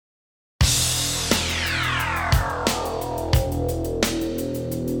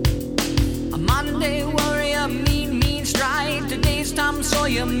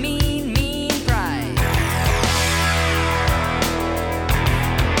your mean, mean pride.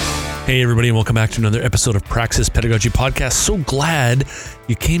 Hey everybody, and welcome back to another episode of Praxis Pedagogy Podcast. So glad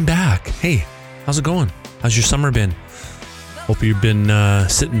you came back. Hey, how's it going? How's your summer been? Hope you've been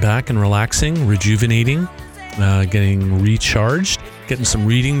sitting back and relaxing, rejuvenating, getting recharged, getting some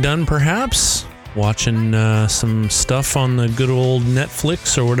reading done perhaps, watching some stuff on the good old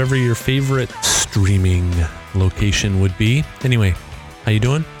Netflix or whatever your favorite streaming location would be. Anyway, how you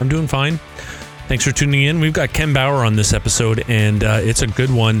doing? I'm doing fine. Thanks for tuning in. We've got Ken Bauer on this episode, and it's a good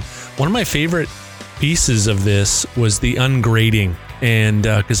one. One of my favorite pieces of this was the ungrading, and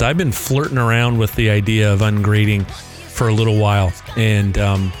because I've been flirting around with the idea of ungrading for a little while,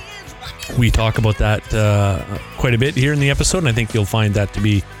 and we talk about that quite a bit here in the episode, and I think you'll find that to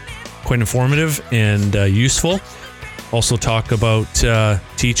be quite informative and useful. Also talk about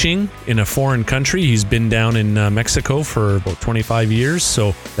teaching in a foreign country. He's been down in Mexico for about 25 years,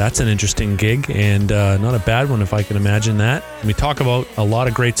 so that's an interesting gig, and not a bad one if I can imagine that. And we talk about a lot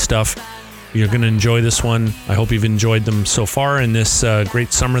of great stuff. You're going to enjoy this one. I hope you've enjoyed them so far in this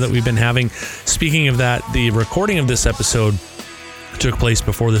great summer that we've been having. Speaking of that, the recording of this episode took place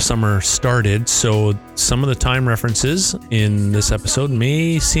before the summer started, so some of the time references in this episode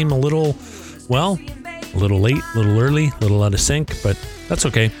may seem a little late, a little early, a little out of sync, but that's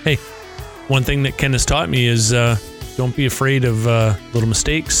okay. Hey, one thing that Ken has taught me is don't be afraid of little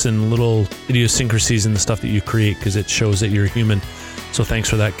mistakes and little idiosyncrasies in the stuff that you create, because it shows that you're human. So thanks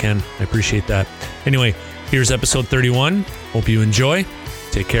for that, Ken. I appreciate that. Anyway, here's episode 31. Hope you enjoy.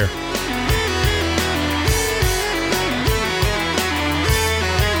 Take care.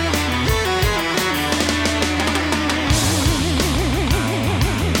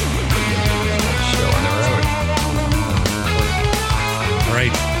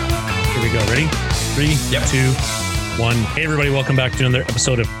 Ready? 3, 2, 1. Hey, everybody. Welcome back to another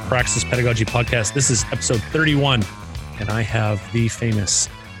episode of Praxis Pedagogy Podcast. This is episode 31, and I have the famous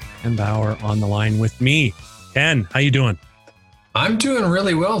Ken Bauer on the line with me. Ken, how you doing? I'm doing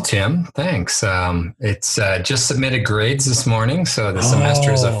really well, Tim. Thanks. It's just submitted grades this morning, so the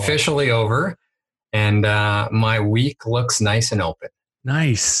semester is officially over, and my week looks nice and open.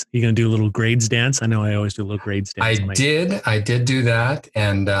 Nice. You going to do a little grades dance? I know I always do a little grades dance. I did do that.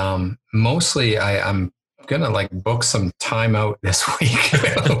 And mostly I'm going to book some time out this week.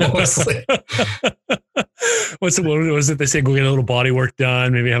 Mostly. What was it they say? Go get a little body work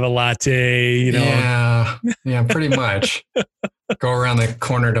done, maybe have a latte, Yeah, pretty much. Go around the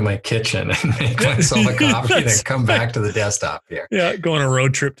corner to my kitchen and make myself a coffee, then come back to the desktop here. Yeah, go on a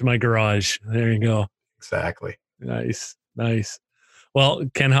road trip to my garage. There you go. Exactly. Nice. Well,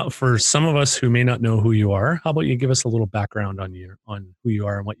 Ken, for some of us who may not know who you are, how about you give us a little background on who you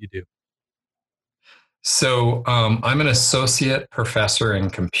are and what you do? So I'm an associate professor in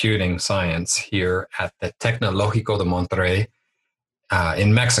computing science here at the Tecnológico de Monterrey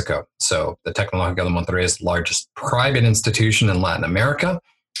in Mexico. So the Tecnológico de Monterrey is the largest private institution in Latin America.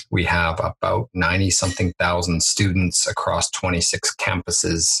 We have about 90-something thousand students across 26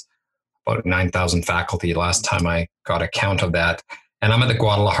 campuses, about 9,000 faculty last time I got a count of that. And I'm at the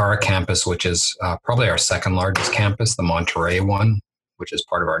Guadalajara campus, which is probably our second largest campus. The Monterrey one, which is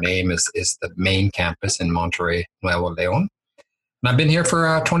part of our name, is the main campus in Monterrey, Nuevo León. And I've been here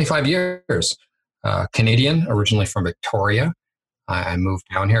for 25 years. Canadian, originally from Victoria. I moved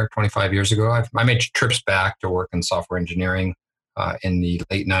down here 25 years ago. I made trips back to work in software engineering in the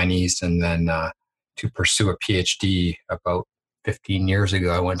late 90s, and then to pursue a PhD about 15 years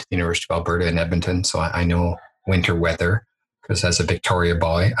ago. I went to the University of Alberta in Edmonton, so I know winter weather. Because as a Victoria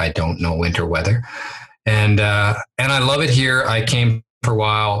boy, I don't know winter weather. And I love it here. I came for a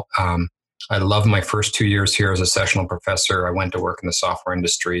while. I loved my first 2 years here as a sessional professor. I went to work in the software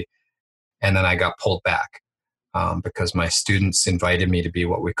industry, and then I got pulled back because my students invited me to be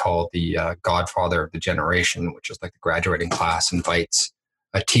what we call the godfather of the generation, which is like the graduating class invites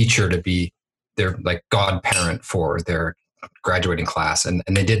a teacher to be their godparent for their graduating class. And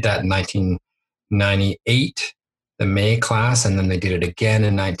they did that in 1998. The May class, and then they did it again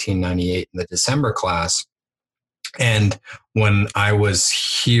in 1998 in the December class. And when I was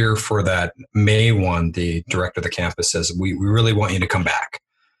here for that May one, the director of the campus says, we really want you to come back.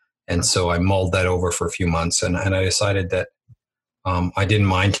 And so I mulled that over for a few months, and I decided that I didn't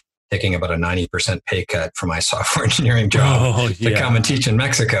mind taking about a 90% pay cut for my software engineering job to come and teach in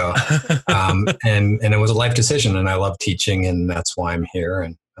Mexico. And it was a life decision, and I love teaching, and that's why I'm here.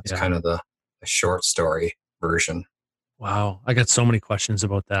 And that's kind of the short story version. Wow. I got so many questions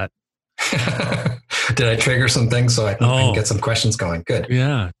about that. Did I trigger some things so I can get some questions going? Good.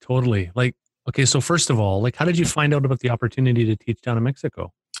 Yeah, totally. Okay, so first of all, like, how did you find out about the opportunity to teach down in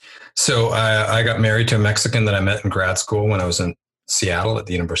Mexico? So I got married to a Mexican that I met in grad school when I was in Seattle at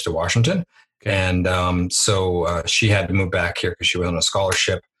the University of Washington. Okay. And so she had to move back here because she was on a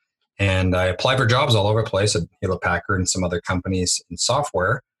scholarship. And I applied for jobs all over the place at Hewlett Packard and some other companies in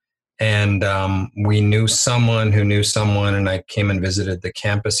software. And we knew someone who knew someone, and I came and visited the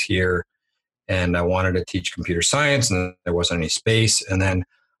campus here. And I wanted to teach computer science, and there wasn't any space. And then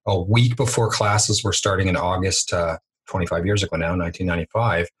a week before classes were starting in August, 25 years ago now,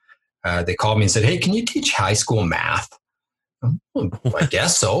 1995, they called me and said, "Hey, can you teach high school math?" Well, I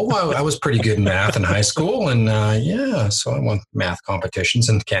guess so. I was pretty good in math in high school, and so I won math competitions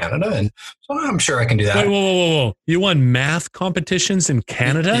in Canada, and so I'm sure I can do that. Wait, whoa. You won math competitions in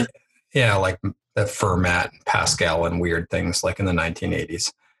Canada? Yeah, like the Fermat, Pascal, and weird things like in the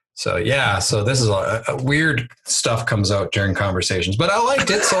 1980s. So so this is a weird stuff comes out during conversations, but I liked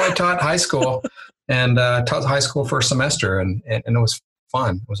it. So I taught high school and taught high school for a semester, and it was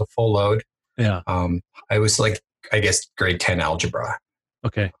fun. It was a full load. Yeah. I was like, I guess, grade 10 algebra.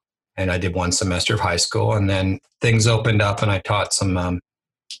 Okay. And I did one semester of high school, and then things opened up, and I taught some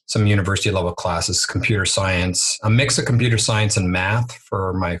university level classes, computer science, a mix of computer science and math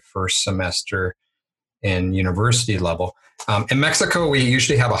for my first semester in university level. In Mexico, we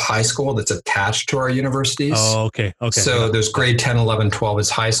usually have a high school that's attached to our universities. Oh, okay. So there's grade 10, 11, 12 is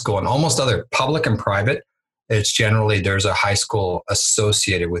high school, and almost other public and private, it's generally there's a high school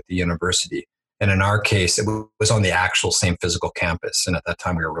associated with the university. And in our case, it was on the actual same physical campus. And at that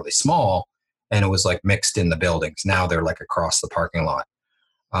time we were really small, and it was like mixed in the buildings. Now they're like across the parking lot.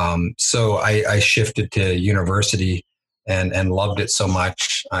 So I shifted to university and loved it so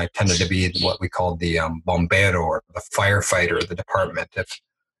much. I tended to be what we called the bombero, or the firefighter of the department. If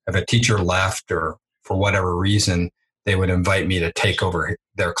a teacher left or for whatever reason, they would invite me to take over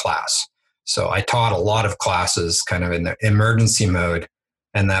their class. So I taught a lot of classes kind of in the emergency mode.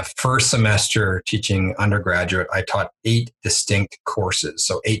 And that first semester teaching undergraduate, I taught 8 distinct courses.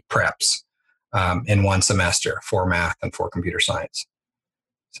 So 8 preps in one semester, 4 math and 4 computer science.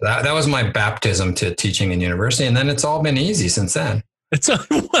 So that was my baptism to teaching in university. And then it's all been easy since then. It's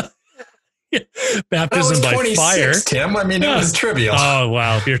baptism by fire. Tim. I mean, it was trivial. Oh,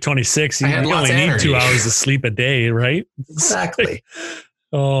 wow. If you're 26, you only need 2 hours of sleep a day, right? Exactly.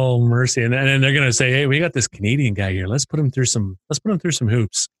 Oh, mercy. And then they're going to say, "Hey, we got this Canadian guy here. Let's put him through some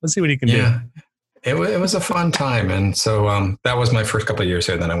hoops. Let's see what he can do." It was a fun time. And so that was my first couple of years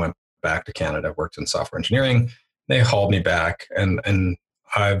here. Then I went back to Canada, worked in software engineering. They hauled me back, and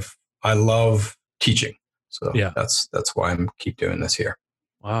I love teaching. So that's why I'm keep doing this here.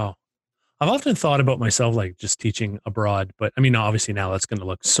 Wow. I've often thought about myself like just teaching abroad, but I mean, obviously now that's going to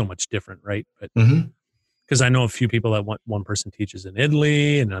look so much different, right? But because I know a few people that one person teaches in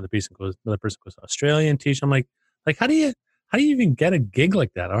Italy, and another person goes to Australia and teach. I'm like, how do you even get a gig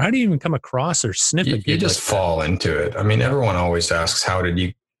like that, or how do you even come across or sniff a gig? You just fall into it. I mean, everyone always asks, how did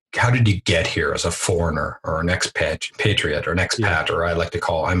you get here as a foreigner or an expatriate or an expat, or I like to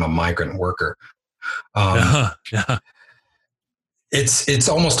call, I'm a migrant worker. It's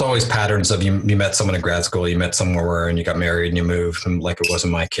almost always patterns of you met someone in grad school, you met somewhere and you got married and you moved, and like it was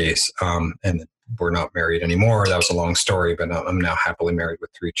in my case. And we're not married anymore. That was a long story, but I'm now happily married with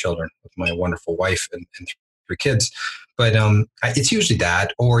 3 children with my wonderful wife and 3 kids. But it's usually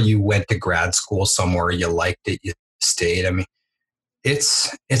that, or you went to grad school somewhere, you liked it, you stayed. I mean,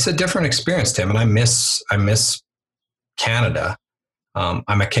 it's a different experience, Tim, and I miss Canada.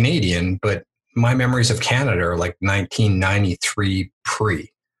 I'm a Canadian, but my memories of Canada are like 1993 pre.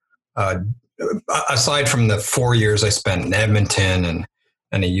 Aside from the 4 years I spent in Edmonton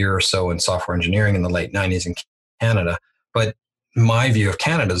and a year or so in software engineering in the late 90s in Canada, but my view of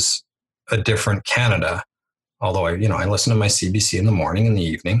Canada's a different Canada. Although I listen to my CBC in the morning and the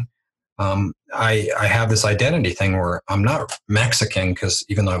evening. I have this identity thing where I'm not Mexican, because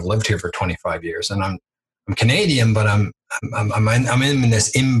even though I've lived here for 25 years, and I'm Canadian, but I'm in this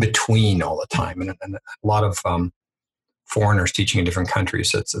in between all the time, and a lot of foreigners teaching in different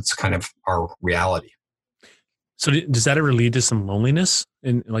countries. It's kind of our reality. So does that ever lead to some loneliness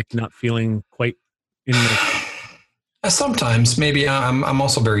and like not feeling quite in the... Sometimes, maybe. I'm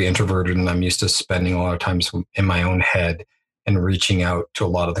also very introverted, and I'm used to spending a lot of time in my own head and reaching out to a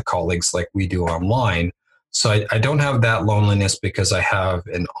lot of the colleagues like we do online. So I don't have that loneliness because I have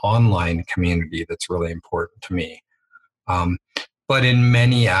an online community that's really important to me. But in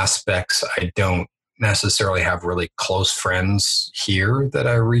many aspects, I don't necessarily have really close friends here that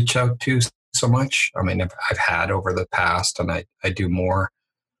I reach out to so much. I mean, I've had over the past, and I do more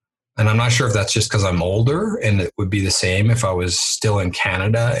And I'm not sure if that's just because I'm older, and it would be the same if I was still in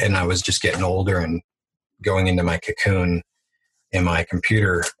Canada and I was just getting older and going into my cocoon in my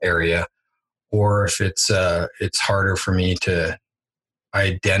computer area, or if it's harder for me to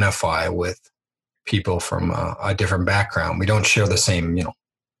identify with people from a different background. We don't share the same,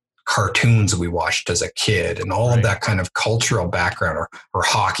 cartoons we watched as a kid and all of that kind of cultural background, or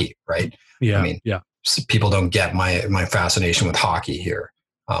hockey, right? Yeah. I mean, people don't get my fascination with hockey here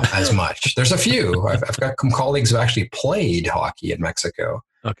as much. There's a few. I've got some colleagues who actually played hockey in Mexico.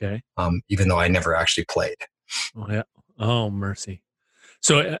 Okay. Even though I never actually played. Oh yeah. Oh mercy.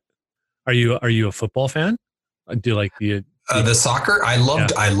 So, are you a football fan? Do you like the soccer? I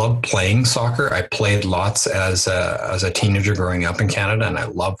loved playing soccer. I played lots as a teenager growing up in Canada, and I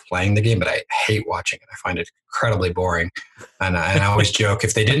love playing the game, but I hate watching it. I find it incredibly boring. And I always joke,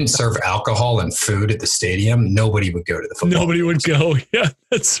 if they didn't serve alcohol and food at the stadium, nobody would go to the football. Nobody would go. Yeah,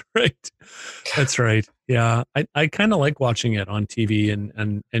 that's right. That's right. Yeah, I kind of like watching it on TV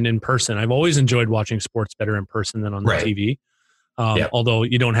and in person. I've always enjoyed watching sports better in person than on the TV. Although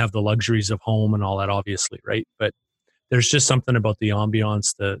you don't have the luxuries of home and all that, obviously, right? But there's just something about the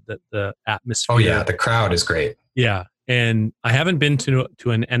ambiance, the atmosphere. Oh yeah, the crowd is great. Yeah, and I haven't been to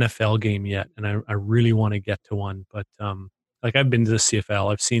an NFL game yet, and I really want to get to one. But like I've been to the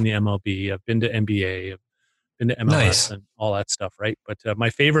CFL, I've seen the MLB, I've been to NBA, I've been to MLS and all that stuff, right? But my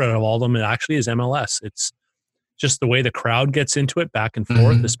favorite of all of them actually is MLS. It's just the way the crowd gets into it back and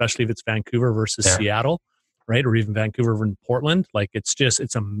forth, especially if it's Vancouver versus Seattle, right? Or even Vancouver and Portland. Like it's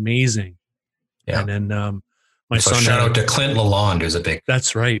amazing. Yeah. And then my son. Shout out to Clint Lalonde, who's a big.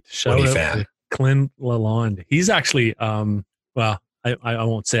 That's right. Shout out to Clint Lalonde. He's actually well, I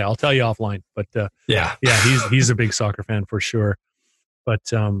won't say. I'll tell you offline. But he's a big soccer fan for sure. But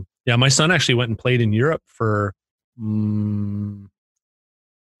my son actually went and played in Europe for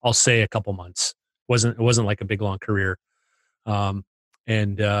I'll say a couple months. It wasn't like a big long career. He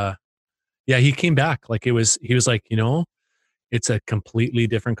came back. Like he was like, it's a completely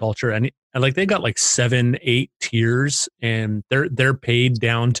different culture. And like they got like 7-8 tiers, and they're paid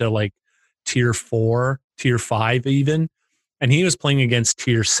down to like tier 4, tier 5 even. And he was playing against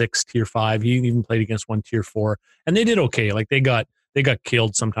tier 6, tier 5. He even played against one tier 4, and they did okay. Like they got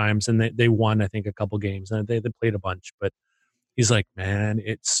killed sometimes, and they won, I think, a couple games, and they played a bunch, but he's like, man,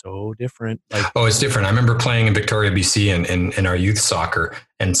 it's so different. Like, it's different. I remember playing in Victoria, BC in our youth soccer,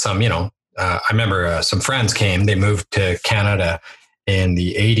 and some, I remember some friends came, they moved to Canada in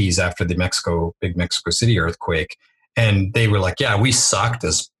the 80s after the big Mexico City earthquake. And they were like, yeah, we sucked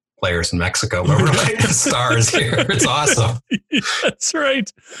as players in Mexico, but we're like the stars here. It's awesome. That's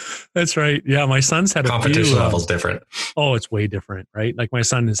right. That's right. Yeah. My son's had competition level's different. Oh, it's way different, right? Like my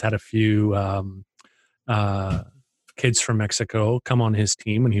son has had a few kids from Mexico come on his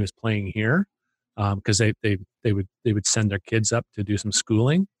team when he was playing here. Because they would send their kids up to do some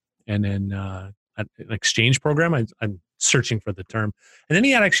schooling. And then an exchange program. I'm searching for the term. And then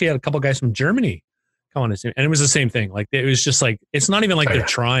he actually had a couple guys from Germany come on his team. And it was the same thing. Like it was just like, it's not even like they're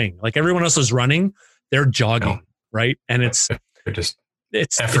trying. Like everyone else is running, they're jogging, right? And it's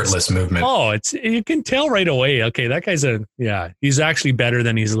effortless movement. Oh, you can tell right away. Okay, that guy's he's actually better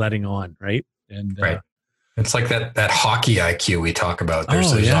than he's letting on, right? And it's like that hockey IQ we talk about.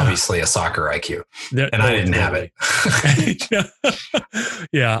 There's obviously a soccer IQ, and I didn't have it.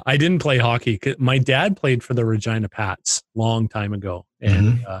 Yeah, I didn't play hockey. My dad played for the Regina Pats long time ago,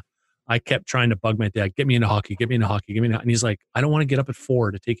 and I kept trying to bug my dad, get me into hockey. And he's like, I don't want to get up at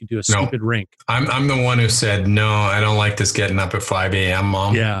 4 to take you to a stupid rink. I'm the one who said, no, I don't like this getting up at 5 a.m.,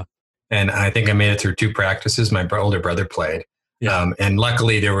 Mom. Yeah. And I think I made it through 2 practices. My older brother played. Yeah. And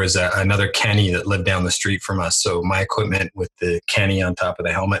luckily there was another Kenny that lived down the street from us. So my equipment with the Kenny on top of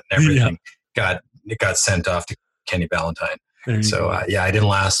the helmet and everything got sent off to Kenny Ballantyne. So I didn't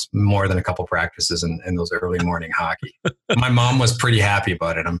last more than a couple practices in those early morning hockey. My mom was pretty happy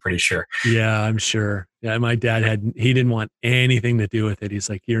about it, I'm pretty sure. Yeah, I'm sure. Yeah, my dad he didn't want anything to do with it. He's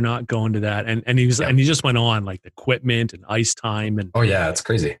like, you're not going to that. And he was and he just went on like the equipment and ice time and it's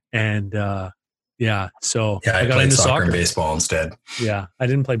crazy. And so I got into soccer and baseball instead. Yeah, I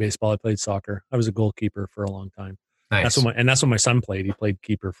didn't play baseball. I played soccer. I was a goalkeeper for a long time. Nice. That's what my son played. He played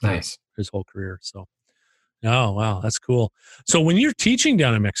keeper for his whole career. So, oh wow, that's cool. So when you're teaching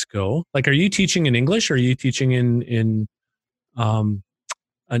down in Mexico, like, are you teaching in English or are you teaching in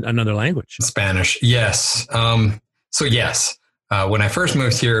another language? Spanish, yes. So yes, when I first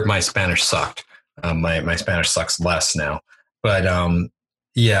moved here, my Spanish sucked. My Spanish sucks less now, but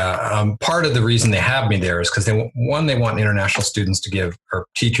part of the reason they have me there is because they want international students to give, or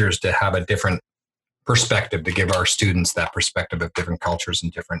teachers to have a different perspective, to give our students that perspective of different cultures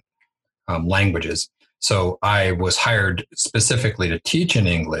and different languages. So I was hired specifically to teach in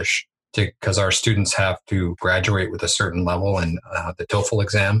English because our students have to graduate with a certain level in the TOEFL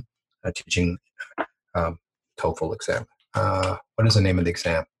exam, teaching um, TOEFL exam. What is the name of the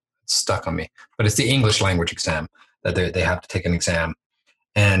exam? It's stuck on me, but it's the English language exam that they have to take an exam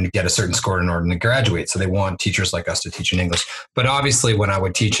and get a certain score in order to graduate. So they want teachers like us to teach in English. But obviously, when I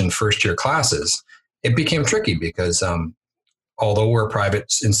would teach in first year classes, it became tricky because although we're a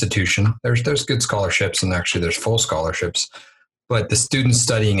private institution, there's good scholarships and actually there's full scholarships. But the students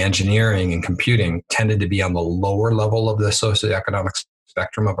studying engineering and computing tended to be on the lower level of the socioeconomic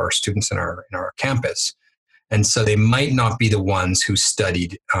spectrum of our students in our campus. And so they might not be the ones who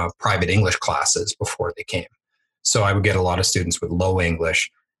studied private English classes before they came. So I would get a lot of students with low English.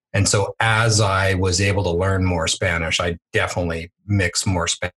 And so as I was able to learn more Spanish, I definitely mix more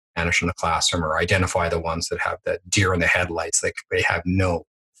Spanish in the classroom or identify the ones that have the deer in the headlights. Like they have no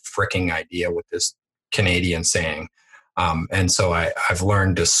freaking idea what this Canadian saying. And so I've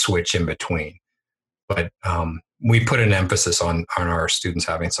learned to switch in between. But we put an emphasis on our students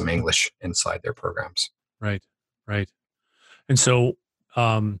having some English inside their programs. Right. Right. And so,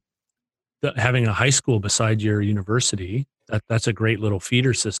 having a high school beside your university, that's a great little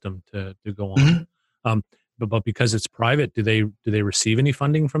feeder system to go on. Mm-hmm. But because it's private, do they receive any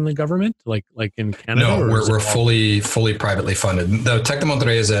funding from the government, like in Canada? No, we're fully privately funded. The Tec de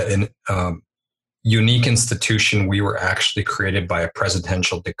Monterrey is a unique institution. We were actually created by a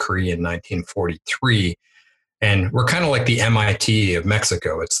presidential decree in 1943, and we're kind of like the MIT of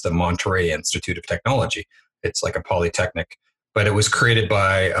Mexico. It's the Monterrey Institute of Technology. It's like a polytechnic. But it was created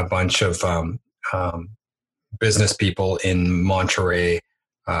by a bunch of business people in Monterrey,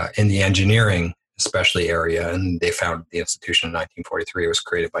 in the engineering especially area, and they founded the institution in 1943. It was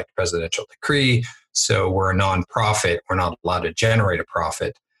created by presidential decree. So we're a nonprofit. We're not allowed to generate a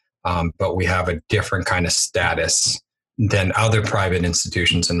profit, but we have a different kind of status than other private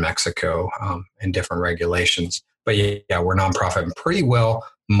institutions in Mexico, and different regulations. But yeah, we're nonprofit and pretty well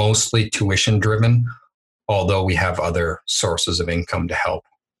mostly tuition driven, although we have other sources of income to help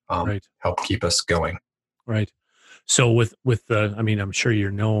keep us going. Right. So with the, I mean, I'm sure you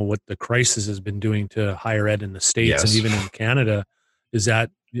know what the crisis has been doing to higher ed in the States. Yes. And even in Canada. Is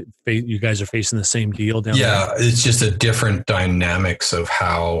that you guys are facing the same deal down there? Yeah, it's just a different dynamics of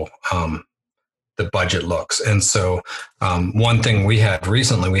how the budget looks. And so one thing we had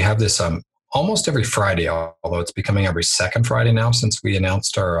recently, we have this almost every Friday, although it's becoming every second Friday now since we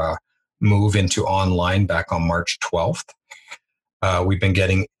announced our move into online back on March 12th. We've been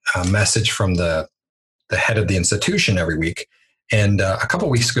getting a message from the head of the institution every week. And a couple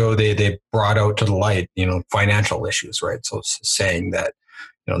of weeks ago, they brought out to the light, financial issues, right? So it's saying that,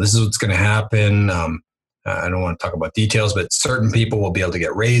 this is what's going to happen. I don't want to talk about details, but certain people will be able to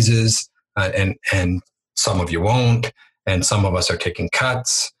get raises, and some of you won't. And some of us are taking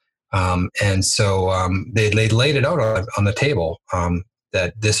cuts. And so they laid it out on the table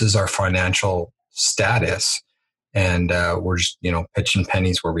that this is our financial status. And we're just, pitching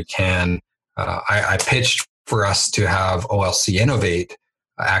pennies where we can. I pitched for us to have OLC Innovate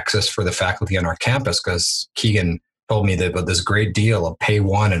access for the faculty on our campus because Keegan told me about this great deal of pay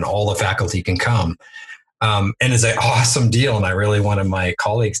one and all the faculty can come. And it's an awesome deal. And I really wanted my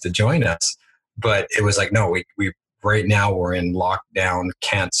colleagues to join us. But it was like, no, we right now we're in lockdown,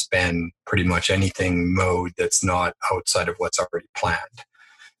 can't spend pretty much anything mode that's not outside of what's already planned.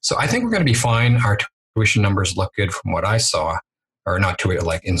 So I think we're going to be fine. Our tuition numbers look good from what I saw, or not tuition,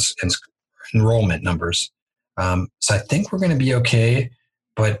 like enrollment numbers. So I think we're going to be okay,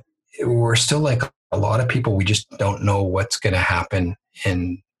 but we're still like a lot of people. We just don't know what's going to happen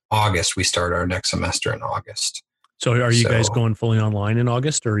in August. We start our next semester in August. So are you guys going fully online in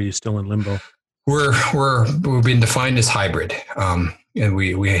August, or are you still in limbo? We've been defined as hybrid. And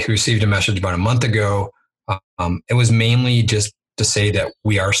we received a message about a month ago. It was mainly just to say that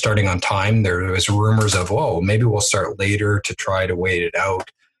we are starting on time. There was rumors of, maybe we'll start later to try to wait it out.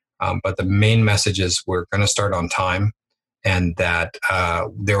 But the main message is we're going to start on time, and that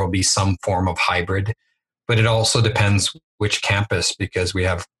there will be some form of hybrid. But it also depends which campus, because we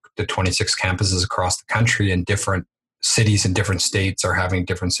have the 26 campuses across the country, and different cities in different states are having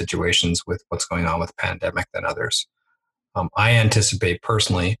different situations with what's going on with the pandemic than others. I anticipate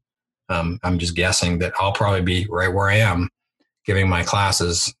personally, I'm just guessing, that I'll probably be right where I am giving my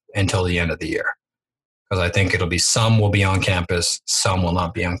classes until the end of the year. Because I think it'll be some will be on campus, some will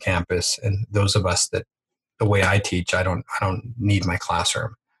not be on campus. And those of us that, the way I teach, I don't need my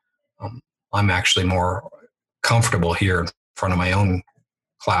classroom. I'm actually more comfortable here in front of my own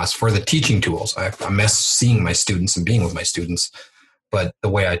class for the teaching tools. I miss seeing my students and being with my students. but the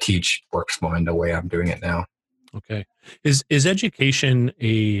way I teach works fine the way I'm doing it now. Okay. Is education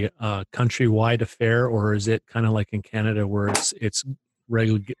a countrywide affair, or is it kind of like in Canada where it's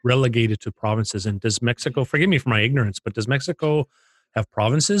relegated to provinces? And does Mexico, forgive me for my ignorance, but does Mexico have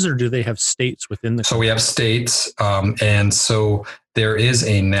provinces, or do they have states within the country? So we have states, and so there is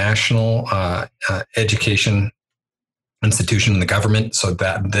a national education institution in the government, so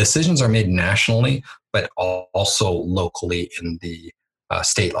that decisions are made nationally, but also locally in the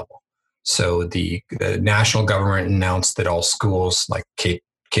state level. So the national government announced that all schools like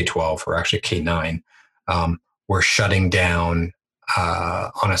K-12 or actually K-9 were shutting down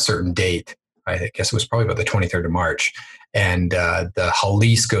on a certain date. I guess it was probably about the 23rd of March. And the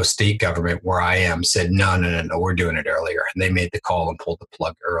Jalisco state government, where I am, said, no, we're doing it earlier. And they made the call and pulled the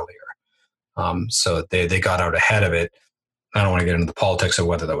plug earlier. So they got out ahead of it. I don't want to get into the politics of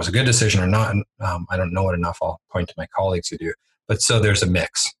whether that was a good decision or not. I don't know it enough. I'll point to my colleagues who do. But so there's a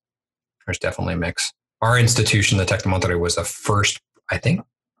mix. There's definitely a mix. Our institution, the Tec de Monterrey, was the first, I think,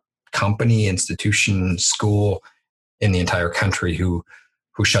 company, institution, school in the entire country who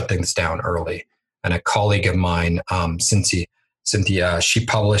shut things down early. And a colleague of mine, Cynthia, she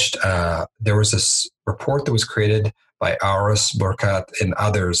published, there was this report that was created by Auris, Burkhardt, and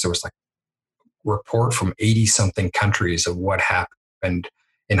others. There was like a report from 80-something countries of what happened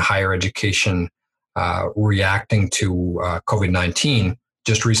in higher education reacting to COVID-19.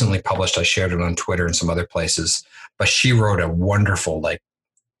 Just recently published. I shared it on Twitter and some other places. But she wrote a wonderful, like,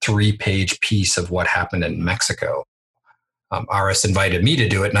 3-page piece of what happened in Mexico. Auris invited me to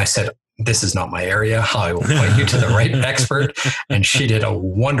do it, and I said, this is not my area. I will point you to the right expert. And she did a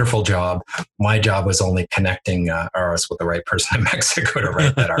wonderful job. My job was only connecting Auris with the right person in Mexico to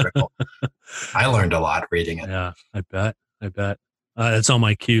write that article. I learned a lot reading it. Yeah, I bet. It's on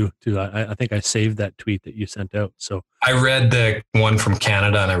my queue too. I think I saved that tweet that you sent out. So I read the one from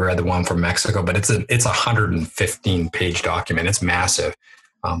Canada and I read the one from Mexico, but it's a 115-page document. It's massive.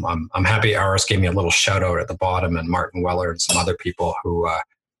 I'm happy Auris gave me a little shout out at the bottom, and Martin Weller and some other people who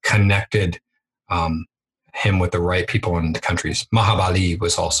connected him with the right people in the countries. Mahabali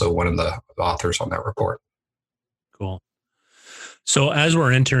was also one of the authors on that report. Cool. So as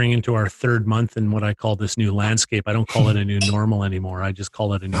we're entering into our third month in what I call this new landscape, I don't call it a new normal anymore. I just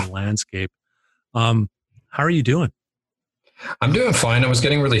call it a new landscape. How are you doing? I'm doing fine. I was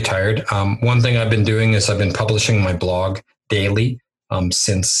getting really tired. One thing I've been doing is I've been publishing my blog daily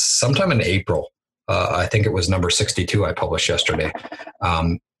since sometime in April. I think it was number 62 I published yesterday.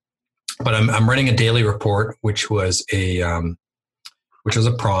 But I'm writing a daily report, which was a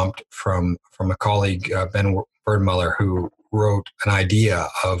prompt from a colleague, Ben Birdmuller, who wrote an idea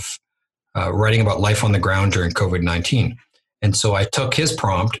of writing about life on the ground during COVID-19. And so I took his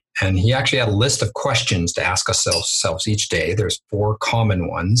prompt, and he actually had a list of questions to ask ourselves each day. There's 4 common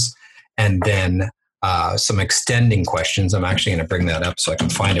ones, and then some extending questions. I'm actually going to bring that up so I can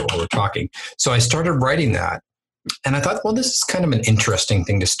find it while we're talking. So I started writing that, and I thought, well, this is kind of an interesting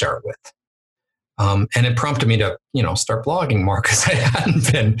thing to start with. And it prompted me to, start blogging more because I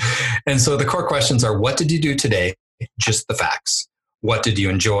hadn't been. And so the core questions are, what did you do today? Just the facts. What did you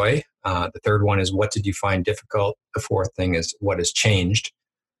enjoy? The third one is, what did you find difficult? The fourth thing is, what has changed?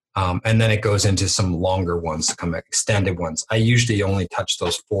 And then it goes into some longer ones to come extended ones. I usually only touch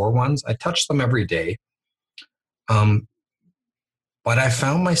those 4 ones. I touch them every day. But I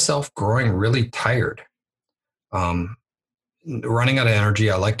found myself growing really tired. Running out of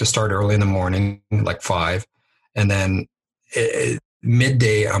energy. I like to start early in the morning, like 5. And then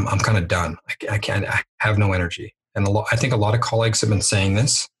midday, I'm kind of done. I have no energy. And I think a lot of colleagues have been saying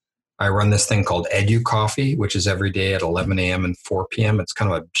this. I run this thing called Edu Coffee, which is every day at 11 a.m. and 4 p.m. It's kind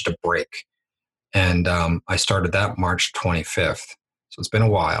of just a break. And I started that March 25th. So it's been a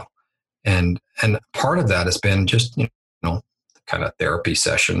while. And part of that has been just, kind of therapy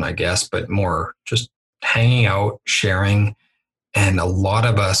session, I guess, but more just hanging out, sharing. And a lot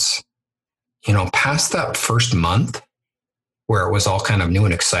of us, past that first month where it was all kind of new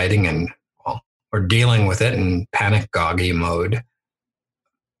and exciting and we're dealing with it in panic goggy mode,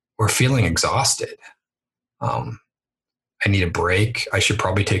 we're feeling exhausted. I need a break. I should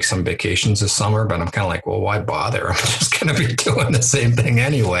probably take some vacations this summer, but I'm kind of like, well, why bother? I'm just going to be doing the same thing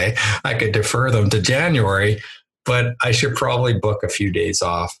anyway. I could defer them to January, but I should probably book a few days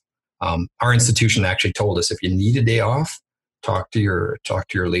off. Our institution actually told us, if you need a day off, talk to your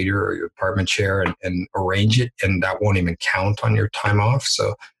leader or your department chair and arrange it, and that won't even count on your time off.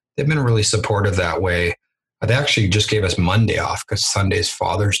 So they've been really supportive that way. They actually just gave us Monday off because Sunday's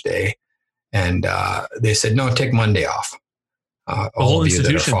Father's Day, and they said, no, take Monday off. All of you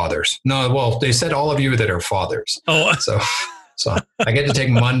that are fathers. No, well, they said all of you that are fathers. Oh, So I get to take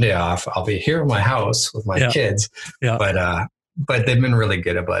Monday off. I'll be here in my house with my kids, Yeah. but they've been really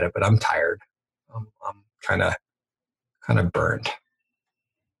good about it. But I'm tired. I'm kind of burned,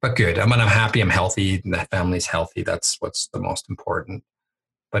 but good. I'm happy. I'm healthy. And the family's healthy. That's what's the most important.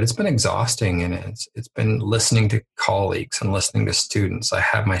 But it's been exhausting, and it's been listening to colleagues and listening to students. I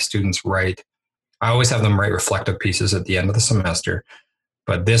have my students write. I always have them write reflective pieces at the end of the semester.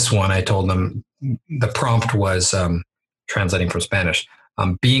 But this one, I told them the prompt was translating from Spanish,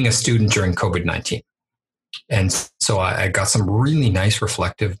 being a student during COVID-19. And so I got some really nice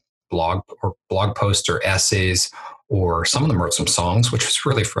reflective blog posts or essays, or some of them wrote some songs, which was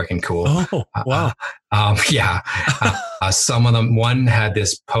really freaking cool. Oh, wow. Yeah. Some of them, one had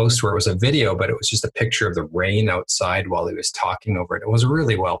this post where it was a video, but it was just a picture of the rain outside while he was talking over it. It was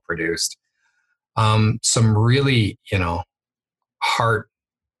really well produced. Some really,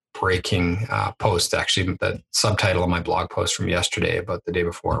 heartbreaking post. Actually, the subtitle of my blog post from yesterday about the day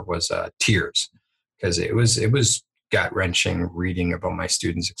before was tears, because it was gut wrenching reading about my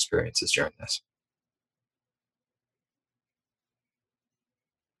students' experiences during this.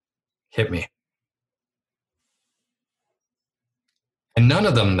 Hit me. And none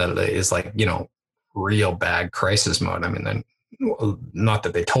of them that is like, real bad crisis mode. I mean, then, not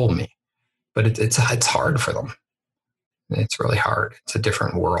that they told me, but it's hard for them. It's really hard. It's a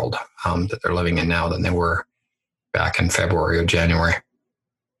different world that they're living in now than they were back in February or January.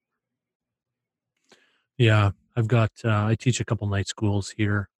 Yeah, I've got, I teach a couple night schools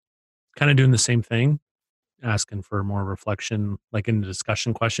here, kind of doing the same thing, asking for more reflection, like in the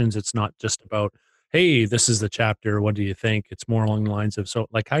discussion questions. It's not just about, hey, this is the chapter. What do you think? It's more along the lines of, so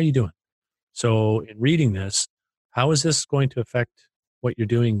like, how are you doing? So in reading this, how is this going to affect what you're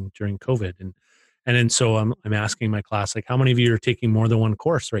doing during COVID? And then so I'm asking my class, like, how many of you are taking more than one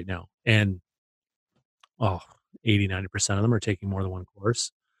course right now? And 80-90% of them are taking more than one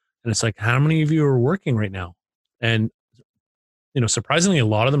course. And it's like, how many of you are working right now? And surprisingly, a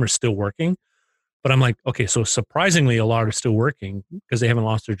lot of them are still working. But I'm like, okay, so surprisingly, a lot are still working because they haven't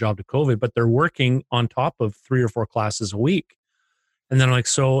lost their job to COVID, but they're working on top of 3 or 4 classes a week. And then I'm like,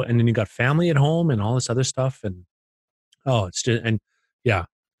 so, and then you got family at home and all this other stuff. And it's just, and yeah.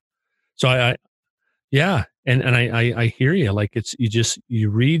 So yeah. And I hear you. Like it's, you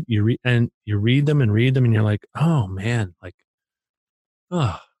read and you read them and you're like, oh man, like,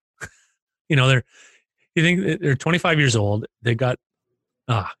 oh, you think they're 25 years old. They got,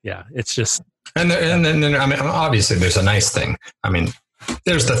 yeah, it's just. And then, I mean, obviously there's a nice thing. I mean,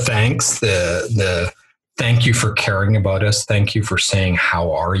 there's the thanks, the thank you for caring about us. Thank you for saying,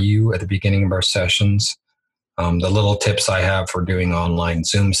 how are you at the beginning of our sessions. The little tips I have for doing online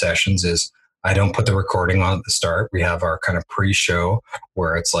Zoom sessions is I don't put the recording on at the start. We have our kind of pre-show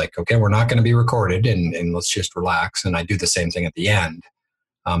where it's like, okay, we're not going to be recorded and let's just relax. And I do the same thing at the end.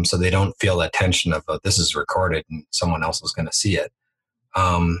 So they don't feel that tension of, this is recorded and someone else is going to see it.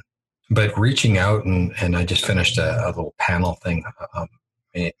 But reaching out and I just finished a little panel thing,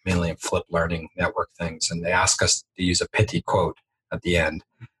 mainly in flip learning network things. And they ask us to use a pithy quote at the end.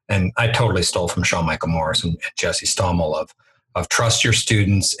 And I totally stole from Sean Michael Morris and Jesse Stommel of trust your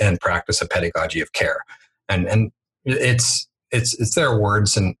students and practice a pedagogy of care. And it's their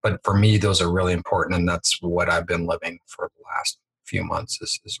words. But for me, those are really important. And that's what I've been living for the last few months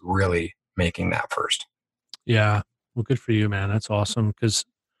is really making that first. Yeah. Well, good for you, man. That's awesome. Cause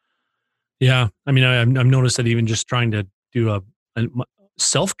yeah, I mean, I've noticed that even just trying to do a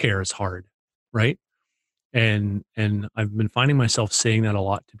self-care is hard. Right. And I've been finding myself saying that a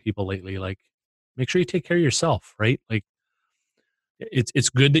lot to people lately, like, make sure you take care of yourself, right? Like it's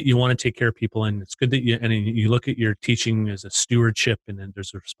good that you want to take care of people, and it's good that you look at your teaching as a stewardship, and then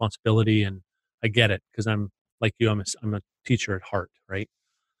there's a responsibility, and I get it because I'm like you, I'm a teacher at heart, right?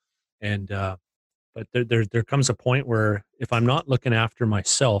 And but there comes a point where if I'm not looking after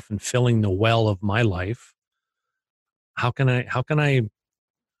myself and filling the well of my life, how can I help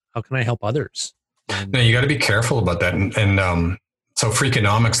others? No, you got to be careful about that. And so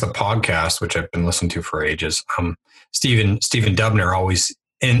Freakonomics, the podcast, which I've been listening to for ages, Stephen Dubner always,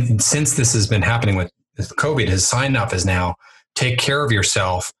 and since this has been happening with COVID, his sign off is now take care of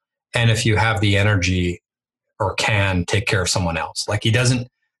yourself. And if you have the energy or can, take care of someone else. Like he doesn't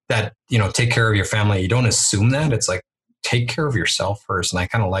take care of your family. You don't assume that. It's like, take care of yourself first. And I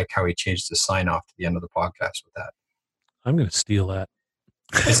kind of like how he changed his sign off to the end of the podcast with that. I'm going to steal that.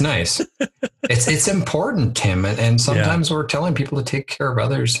 It's nice. It's important, Tim. And sometimes we're telling people to take care of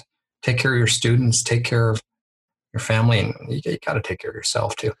others, take care of your students, take care of your family, and you got to take care of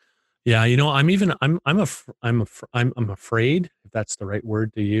yourself too. Yeah. I'm afraid, if that's the right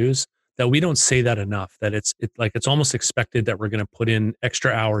word to use, that we don't say that enough, that it's almost expected that we're going to put in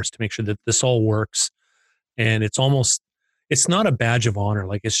extra hours to make sure that this all works. And it's not a badge of honor.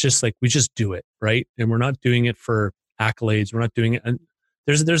 Like, it's just like, we just do it. Right. And we're not doing it for accolades. We're not doing it. And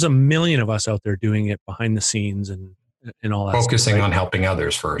there's a million of us out there doing it behind the scenes and all that Focusing stuff, right? on helping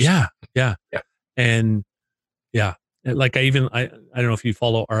others first. Yeah. Yeah. And yeah, like I don't know if you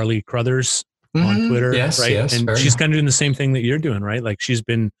follow Arlie Crothers on Twitter, Yes, right? yes, And she's kind of doing the same thing that you're doing, right? Like, she's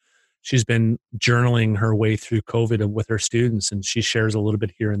been journaling her way through COVID with her students, and she shares a little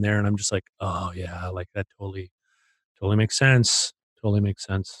bit here and there. And I'm just like, oh yeah, like that totally makes sense. Totally makes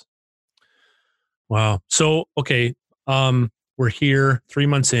sense. Wow. So, okay. We're here 3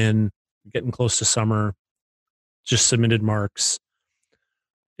 months in, getting close to summer, just submitted marks.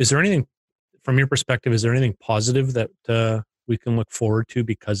 Is there anything from your perspective, is there anything positive that we can look forward to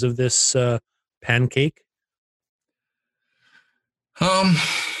because of this pancake?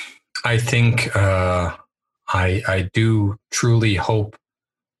 I think I do truly hope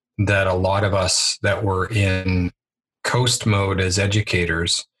that a lot of us that were in coast mode as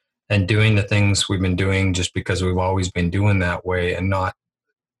educators and doing the things we've been doing just because we've always been doing that way and not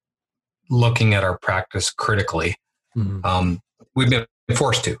looking at our practice critically, we've been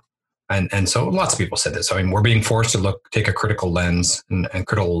forced to. And so lots of people said this. I mean, we're being forced to take a critical lens and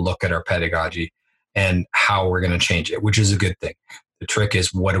critical look at our pedagogy and how we're going to change it, which is a good thing. The trick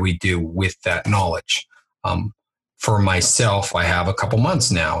is, what do we do with that knowledge? For myself, I have a couple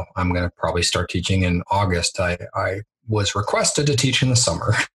months now. I'm going to probably start teaching in August. I was requested to teach in the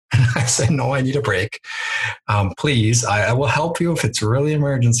summer. I said, no, I need a break. Please, I will help you if it's really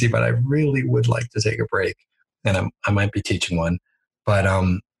emergency, but I really would like to take a break. And I might be teaching one. But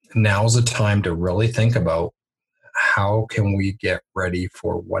now's the time to really think about how can we get ready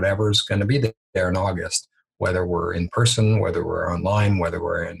for whatever's going to be there in August, whether we're in person, whether we're online, whether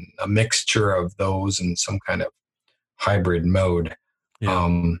we're in a mixture of those in some kind of hybrid mode,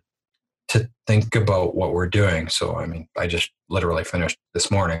 to think about what we're doing. So, I mean, I just literally finished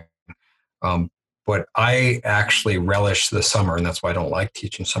this morning. But I actually relish the summer, and that's why I don't like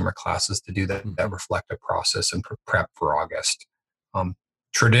teaching summer classes, to do that reflective process and prep for August.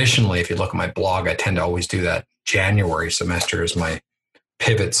 Traditionally, if you look at my blog, I tend to always do that January semester as my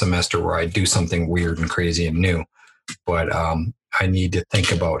pivot semester where I do something weird and crazy and new. But I need to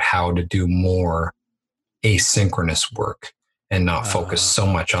think about how to do more asynchronous work and not focus so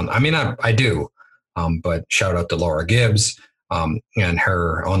much on, I mean, I do, but shout out to Laura Gibbs and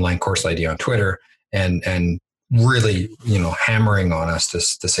her online course idea on Twitter and really, hammering on us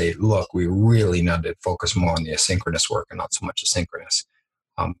to say, look, we really need to focus more on the asynchronous work and not so much asynchronous.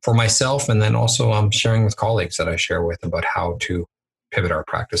 For myself, and then also I'm sharing with colleagues that I share with about how to pivot our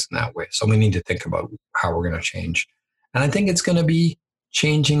practice in that way. So we need to think about how we're going to change. And I think it's going to be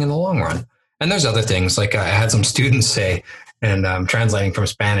changing in the long run. And there's other things, like I had some students say, and I'm translating from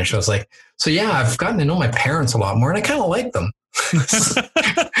Spanish, I was like, so yeah, I've gotten to know my parents a lot more and I kind of like them.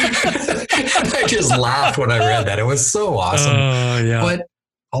 I just laughed when I read that. It was so awesome. Yeah. But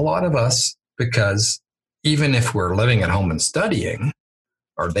a lot of us, because even if we're living at home and studying,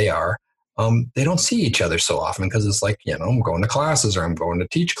 or they are, they don't see each other so often because it's like, I'm going to classes or I'm going to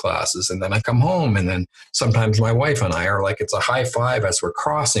teach classes. And then I come home and then sometimes my wife and I are like, it's a high five as we're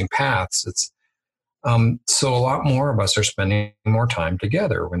crossing paths. It's so a lot more of us are spending more time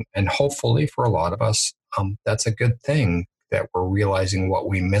together. And hopefully for a lot of us, that's a good thing, that we're realizing what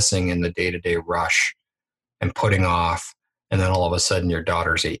we're missing in the day-to-day rush and putting off. And then all of a sudden your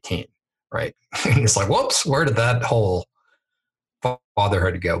daughter's 18, right? And it's like, whoops, where did that whole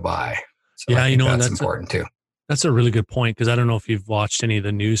fatherhood go by? So yeah, that's important too. That's a really good point, because I don't know if you've watched any of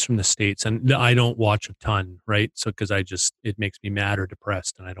the news from the States, and I don't watch a ton, right? So because it makes me mad or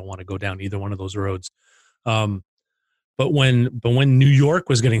depressed, and I don't want to go down either one of those roads. But when New York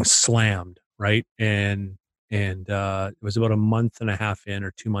was getting slammed, right, and it was about a month and a half in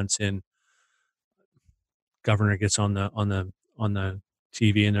or 2 months in, governor gets on the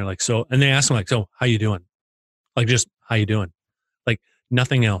TV, and they're like, and they ask him like, so how you doing? Like, just how you doing? Like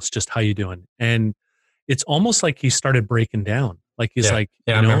nothing else, just how you doing? And it's almost like he started breaking down. Like he's like,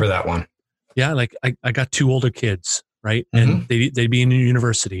 I remember that one. Yeah. Like I got 2 older kids, right? And they'd be in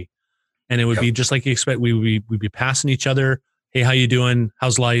university, and it would be just like you expect. We'd be passing each other. Hey, how you doing?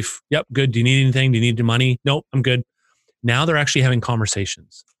 How's life? Yep. Good. Do you need anything? Do you need money? Nope. I'm good. Now they're actually having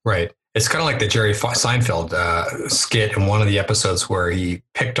conversations. Right. It's kind of like the Jerry Seinfeld skit in one of the episodes where he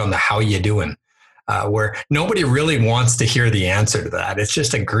picked on the how you doing. Where nobody really wants to hear the answer to that. It's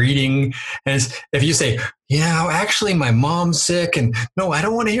just a greeting. And if you say, actually my mom's sick, and no, I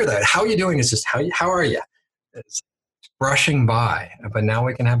don't want to hear that. How are you doing? It's just, how are you? brushing by, but now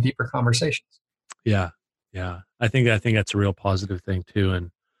we can have deeper conversations. Yeah. Yeah. I think that's a real positive thing too. And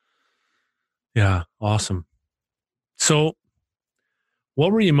yeah, awesome. So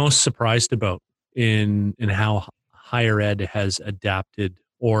what were you most surprised about in how higher ed has adapted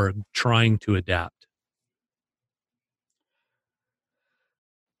or trying to adapt?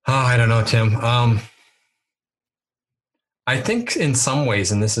 Oh, I don't know, Tim. I think in some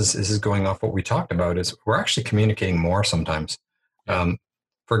ways, and this is going off what we talked about, is we're actually communicating more sometimes. Yeah.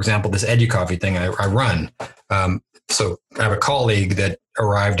 For example, this EduCoffee thing I run. So I have a colleague that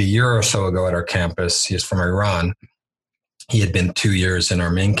arrived a year or so ago at our campus. He's from Iran. He had been 2 years in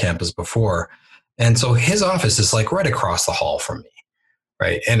our main campus before. And so his office is like right across the hall from me.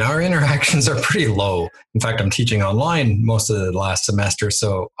 Right. And our interactions are pretty low. In fact, I'm teaching online most of the last semester.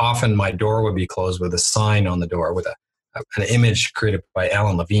 So often my door would be closed with a sign on the door with an image created by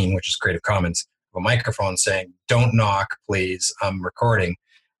Alan Levine, which is Creative Commons, of a microphone saying, "Don't knock, please. I'm recording,"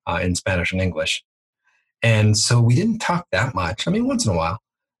 in Spanish and English. And so we didn't talk that much. I mean, once in a while,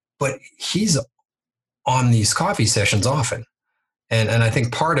 but he's on these coffee sessions often. And I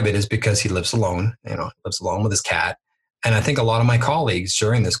think part of it is because he lives alone, lives alone with his cat. And I think a lot of my colleagues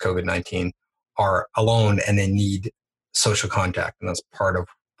during this COVID-19 are alone and they need social contact. And that's part of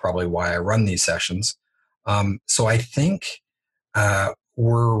probably why I run these sessions. So I think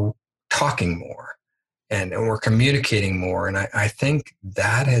we're talking more and we're communicating more. And I think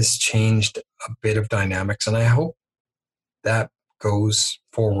that has changed a bit of dynamics. And I hope that goes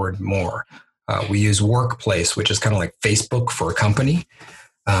forward more. We use Workplace, which is kind of like Facebook for a company.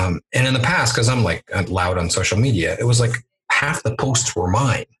 And in the past, because I'm like loud on social media, it was like half the posts were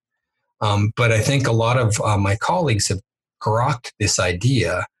mine. But I think a lot of my colleagues have grokked this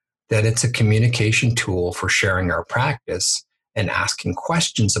idea that it's a communication tool for sharing our practice and asking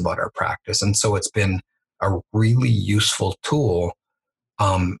questions about our practice. And so it's been a really useful tool.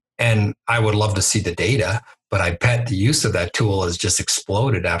 And I would love to see the data, but I bet the use of that tool has just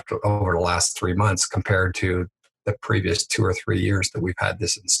exploded over the last 3 months compared to the previous 2 or 3 years that we've had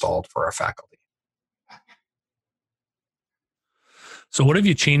this installed for our faculty. So what have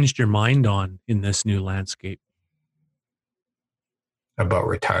you changed your mind on in this new landscape? About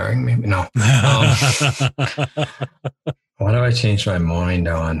retiring, maybe? No. What have I changed my mind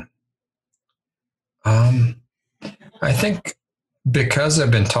on? I think because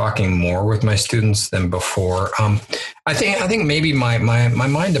I've been talking more with my students than before, I think maybe my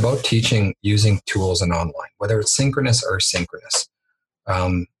mind about teaching using tools and online, whether it's synchronous or asynchronous.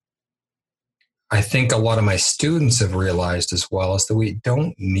 I think a lot of my students have realized as well is that we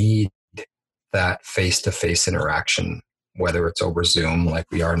don't need that face-to-face interaction, whether it's over Zoom like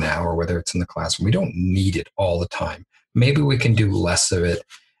we are now or whether it's in the classroom. We don't need it all the time. Maybe we can do less of it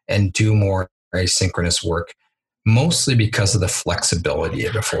and do more asynchronous work, mostly because of the flexibility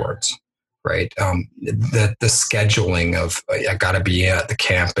it affords, right? The scheduling of I got to be at the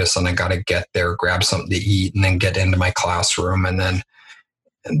campus and I got to get there, grab something to eat, and then get into my classroom. And then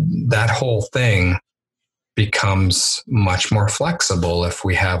that whole thing becomes much more flexible if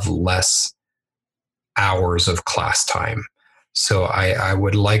we have less hours of class time. So I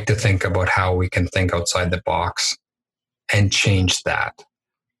would like to think about how we can think outside the box and change that.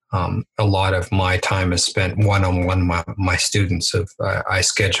 A lot of my time is spent one-on-one with my students. I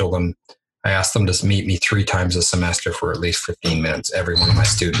schedule them. I ask them to meet me 3 times a semester for at least 15 minutes, every one of my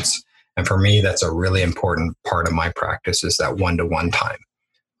students. And for me, that's a really important part of my practice is that one-to-one time.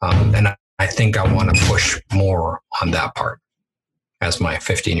 And I think I want to push more on that part as my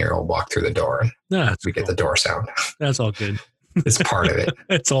 15-year-old walk through the door and we get the door sound. That's all good. It's part of it.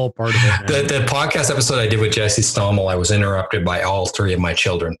 It's all part of it. The podcast episode I did with Jesse Stommel, I was interrupted by all 3 of my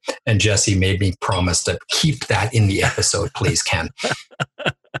children. And Jesse made me promise to keep that in the episode, please, Ken.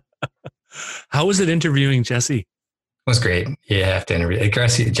 How was it interviewing Jesse? It was great. You have to interview.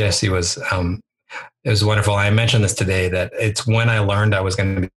 Jesse was, it was wonderful. I mentioned this today that it's when I learned I was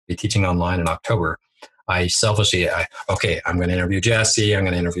going to be teaching online in October. I selfishly, I'm going to interview Jesse. I'm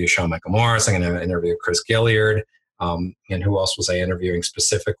going to interview Sean Michael Morris. I'm going to interview Chris Gilliard. And who else was I interviewing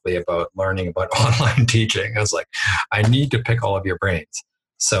specifically about learning about online teaching? I was like, I need to pick all of your brains.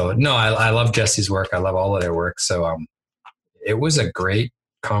 So no, I love Jesse's work. I love all of their work. So it was a great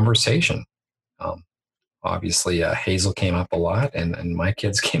conversation. Obviously, Hazel came up a lot, and my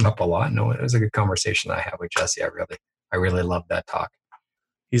kids came up a lot. No, it was a good conversation I had with Jesse. I really loved that talk.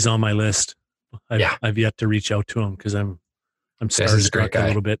 He's on my list. I've yet to reach out to him because I'm starstruck a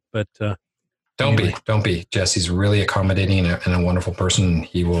little bit, but don't be. Jesse's really accommodating and a wonderful person.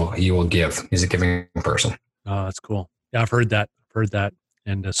 He will give. He's a giving person. Oh, that's cool. Yeah, I've heard that.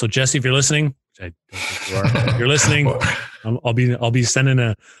 And so Jesse, if you're listening, which I don't think you are. If you're listening, Well, I'll be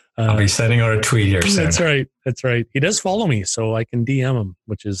sending I'll be sending out a tweet here soon. That's right. He does follow me, so I can DM him,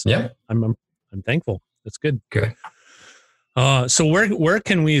 which is I'm thankful. That's good. Good. So where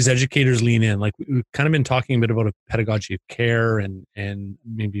can we as educators lean in? Like we've kind of been talking a bit about a pedagogy of care and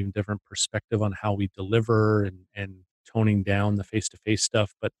maybe even different perspective on how we deliver and toning down the face-to-face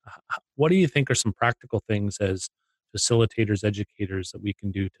stuff. But what do you think are some practical things as facilitators, educators that we can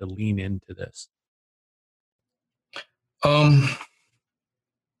do to lean into this? I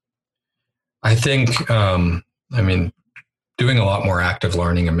think, doing a lot more active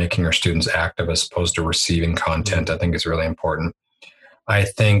learning and making our students active as opposed to receiving content, I think is really important. I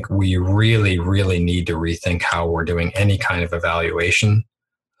think we really, really need to rethink how we're doing any kind of evaluation.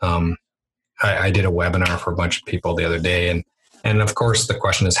 I did a webinar for a bunch of people the other day, and of course the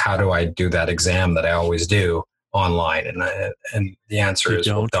question is, how do I do that exam that I always do online? And the answer is,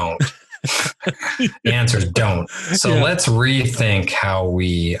 well, don't. The answer is don't. So let's rethink how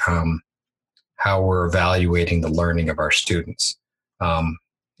we're evaluating the learning of our students, and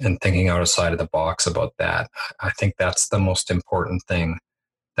thinking outside of the box about that. I think that's the most important thing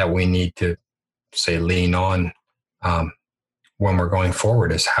that we need to lean on when we're going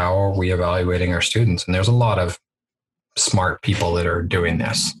forward, is how are we evaluating our students? And there's a lot of smart people that are doing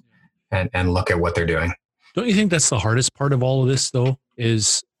this, and look at what they're doing. Don't you think that's the hardest part of all of this, though,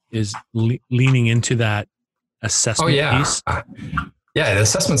 is leaning into that assessment piece? The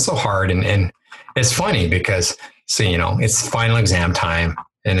assessment's so hard. And it's funny because, it's final exam time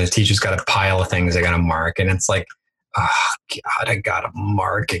and the teacher's got a pile of things they got to mark. And it's like, oh God, I got to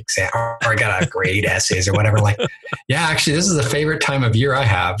mark exam, or I got to grade essays or whatever. Like, actually, this is the favorite time of year I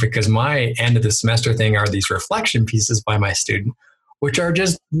have, because my end of the semester thing are these reflection pieces by my student, which are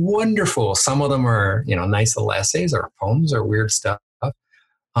just wonderful. Some of them are, nice little essays or poems or weird stuff.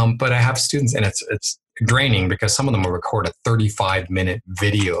 But I have students, and it's draining because some of them will record a 35-minute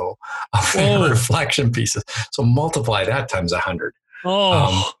video of reflection pieces. So multiply that times 100.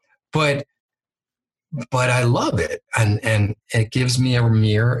 But I love it. And it gives me a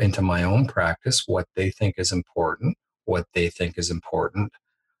mirror into my own practice, what they think is important.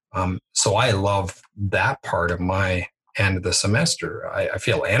 So I love that part of my end of the semester. I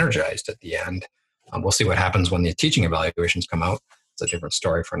feel energized at the end. We'll see what happens when the teaching evaluations come out. It's a different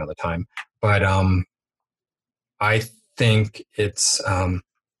story for another time. But I think it's,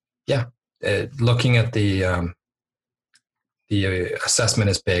 looking at the assessment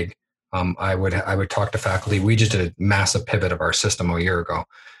is big. I would talk to faculty. We just did a massive pivot of our system a year ago.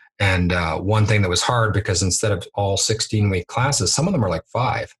 And one thing that was hard, because instead of all 16-week classes, some of them are like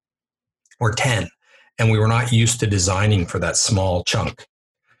 5 or 10. And we were not used to designing for that small chunk.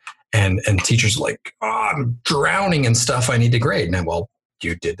 And teachers are like, I'm drowning in stuff I need to grade. And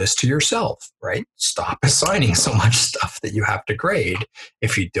you did this to yourself, right? Stop assigning so much stuff that you have to grade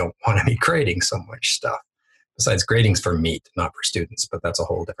if you don't want to be grading so much stuff. Besides, grading's for meat, not for students, but that's a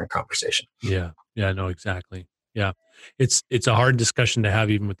whole different conversation. Yeah, no, exactly. Yeah, it's a hard discussion to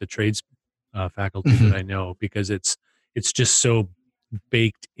have even with the trades faculty that I know, because it's just so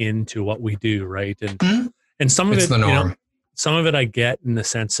baked into what we do, right? And some of it's it, the norm. Some of it I get in the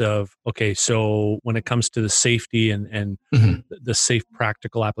sense of, okay, so when it comes to the safety and the safe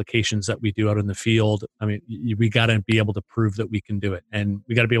practical applications that we do out in the field, I mean, we got to be able to prove that we can do it. And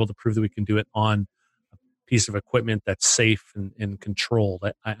we got to be able to prove that we can do it on a piece of equipment that's safe and controlled.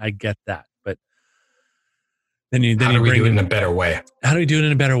 I get that. But then you do we do it in a better way? How do we do it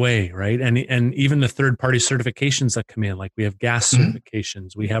in a better way, right? And even the third-party certifications that come in, like we have gas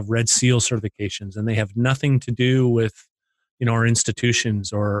certifications, we have Red Seal certifications, and they have nothing to do with our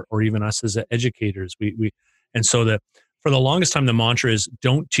institutions or even us as educators. And so for the longest time, the mantra is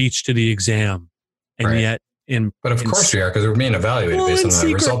don't teach to the exam. And yet but of course we are, because we're being evaluated based on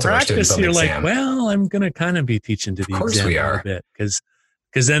the results of our students on the exam. You're like, well, I'm going to kind of be teaching to the exam a little bit, because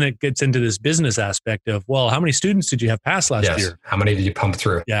then it gets into this business aspect of, well, how many students did you have pass last year? How many did you pump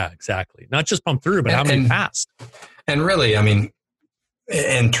through? Yeah, exactly. Not just pump through, but how many passed? And really, I mean,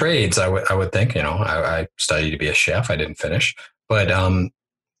 in trades, I would think, I studied to be a chef. I didn't finish, but,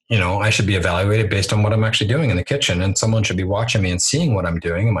 I should be evaluated based on what I'm actually doing in the kitchen, and someone should be watching me and seeing what I'm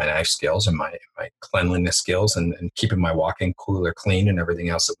doing, and my knife skills and my cleanliness skills, and keeping my walk-in cooler clean and everything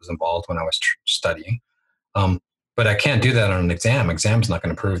else that was involved when I was studying. But I can't do that on an exam. Exam's not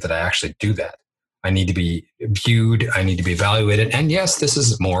going to prove that I actually do that. I need to be viewed. I need to be evaluated. And yes, this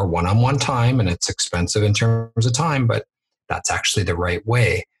is more one-on-one time, and it's expensive in terms of time, but that's actually the right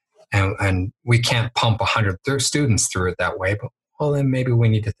way. And we can't pump 100 students through it that way. But then maybe we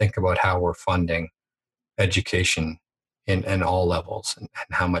need to think about how we're funding education in all levels, and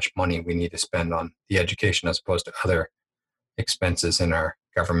how much money we need to spend on the education as opposed to other expenses in our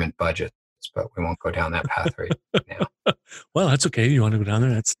government budgets. But we won't go down that path right now. Well, that's okay. You want to go down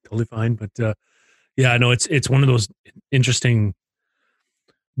there? That's totally fine. But yeah, I know it's one of those interesting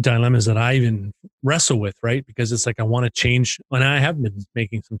dilemmas that I even wrestle with, right? Because it's like I want to change, and I have been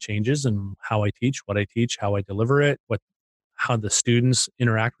making some changes in how I teach, what I teach, how I deliver it, how the students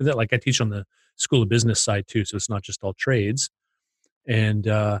interact with it. Like I teach on the School of Business side too, so it's not just all trades. And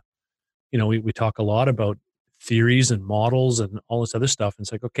we talk a lot about theories and models and all this other stuff. And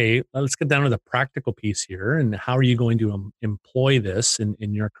it's like, okay, let's get down to the practical piece here, and how are you going to employ this in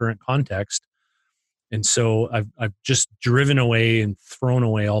your current context? And so I've just driven away and thrown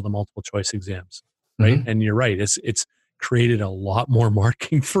away all the multiple choice exams, right? Mm-hmm. And you're right, it's created a lot more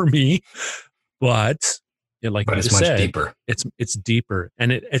marking for me, but like But you it's just much said, deeper. it's deeper,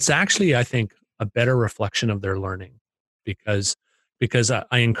 and it's actually, I think, a better reflection of their learning, because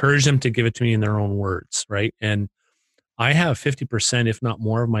I encourage them to give it to me in their own words, right? And I have 50%, if not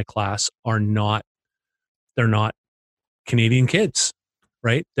more, of my class they're not Canadian kids,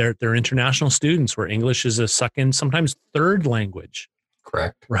 right? They're international students where English is a second, sometimes third language,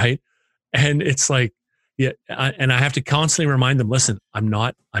 Correct. right? And it's like, yeah, and I have to constantly remind them, listen, I'm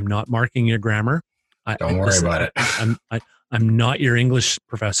not marking your grammar. Don't worry about it. I'm not your English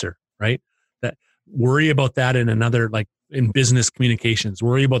professor, right? That worry about that in another, like in business communications,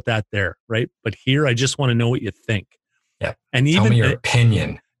 worry about that there, right? But here, I just want to know what you think. Yeah. And Tell even me your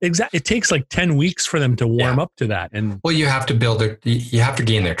opinion. Exactly. It takes like 10 weeks for them to warm up to that. And well, you have to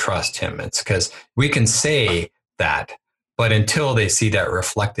gain their trust, Tim. It's because we can say that, but until they see that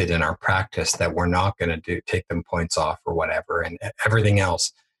reflected in our practice, that we're not going to take them points off or whatever, and everything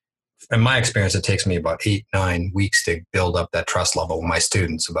else. In my experience, it takes me about 8-9 weeks to build up that trust level with my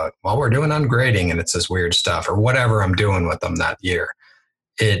students about, well, we're doing ungrading and it's this weird stuff or whatever I'm doing with them that year.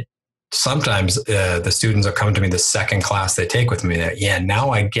 Sometimes the students will come to me the second class they take with me. That, yeah,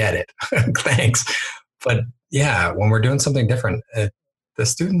 now I get it. Thanks. But yeah, when we're doing something different, the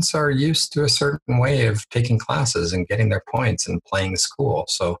students are used to a certain way of taking classes and getting their points and playing school.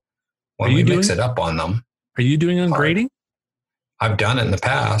 So when we mix it up on them. Are you doing ungrading? I've done it in the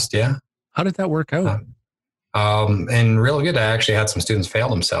past. Yeah. How did that work out? And real good. I actually had some students fail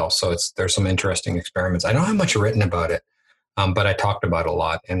themselves. So there's some interesting experiments. I don't have much written about it. But I talked about it a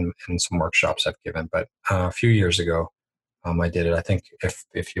lot in some workshops I've given. But a few years ago, I did it. I think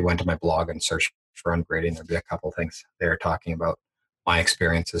if you went to my blog and searched for ungrading, there'd be a couple of things there talking about my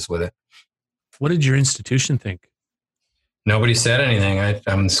experiences with it. What did your institution think? Nobody said anything.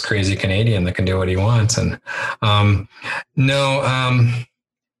 I'm this crazy Canadian that can do what he wants. And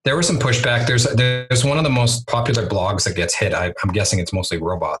there was some pushback. There's one of the most popular blogs that gets hit. I'm guessing it's mostly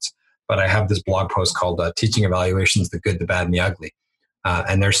robots. But I have this blog post called Teaching Evaluations, the Good, the Bad, and the Ugly.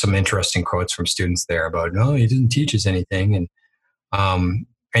 And there's some interesting quotes from students there about, no, he didn't teach us anything.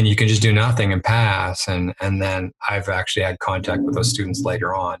 And you can just do nothing and pass. And then I've actually had contact with those students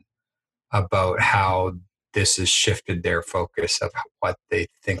later on about how this has shifted their focus of what they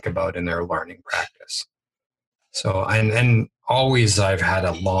think about in their learning practice. So, and always I've had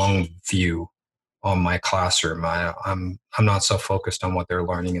a long view on my classroom. I'm not so focused on what they're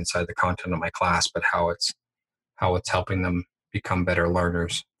learning inside the content of my class, but how it's helping them become better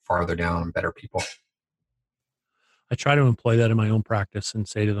learners farther down and better people. I try to employ that in my own practice and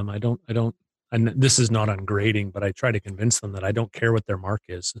say to them, I don't, and this is not on grading, but I try to convince them that I don't care what their mark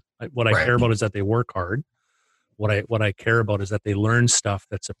is. What I care about is that they work hard. What I care about is that they learn stuff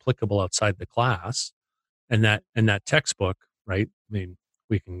that's applicable outside the class, and that textbook, right? I mean,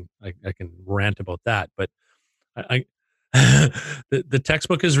 I can rant about that, but the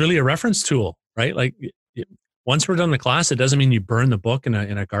textbook is really a reference tool, right? Like once we're done the class, it doesn't mean you burn the book in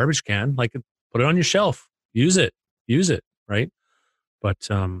a garbage can. Like put it on your shelf, use it, right? But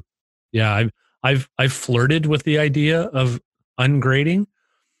yeah, I've flirted with the idea of ungrading,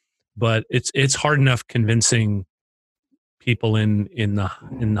 but it's hard enough convincing people in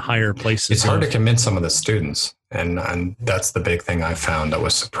the higher places. It's hard to convince some of the students, and that's the big thing I found that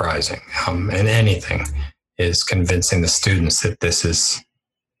was surprising. And anything is convincing the students that this is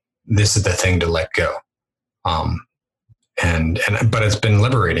the thing to let go. But it's been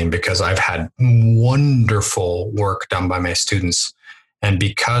liberating because I've had wonderful work done by my students, and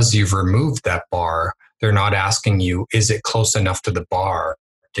because you've removed that bar, they're not asking you, is it close enough to the bar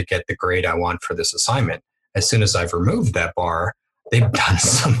to get the grade I want for this assignment? As soon as I've removed that bar, they've done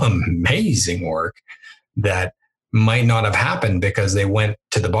some amazing work that might not have happened because they went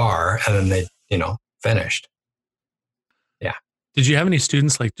to the bar and then they, finished. Yeah. Did you have any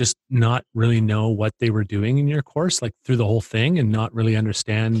students like just not really know what they were doing in your course, like through the whole thing and not really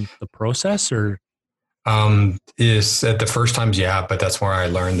understand the process or? Is at the first times, yeah, but that's where I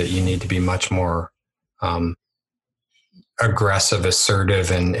learned that you need to be much more aggressive,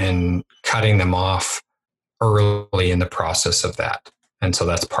 assertive, and cutting them off early in the process of that. And so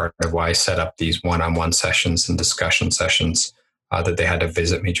that's part of why I set up these one-on-one sessions and discussion sessions that they had to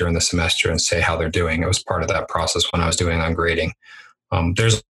visit me during the semester and say how they're doing. It was part of that process when I was doing on grading.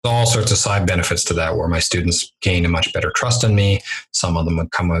 There's all sorts of side benefits to that where my students gain a much better trust in me. Some of them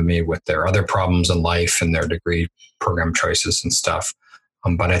would come with me with their other problems in life and their degree program choices and stuff.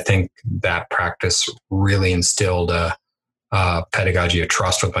 But I think that practice really instilled a pedagogy of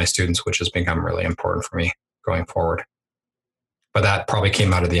trust with my students, which has become really important for me going forward. But that probably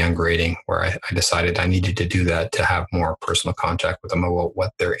came out of the ungrading where I decided I needed to do that to have more personal contact with them about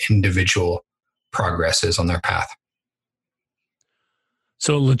what their individual progress is on their path.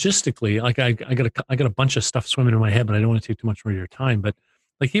 So logistically, like I got a bunch of stuff swimming in my head, but I don't want to take too much more of your time. But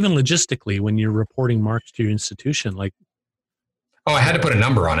like even logistically, when you're reporting marks to your institution, like. Oh, I had to put a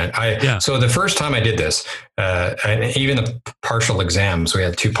number on it. So the first time I did this, and even the partial exams, we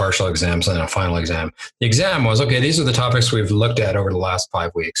had 2 partial exams and a final exam. The exam was, okay, these are the topics we've looked at over the last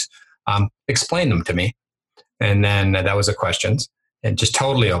 5 weeks. Explain them to me. And then that was the questions, and just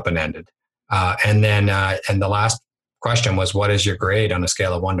totally open-ended. And the last question was, what is your grade on a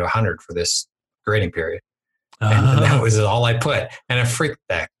scale of 1 to 100 for this grading period? And that was all I put. And it freaked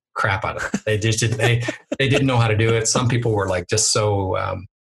that crap out of them. They just they didn't know how to do it. Some people were like just so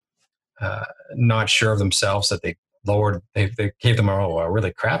not sure of themselves that they gave them a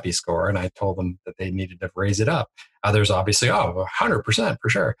really crappy score, and I told them that they needed to raise it up. Others obviously, 100% for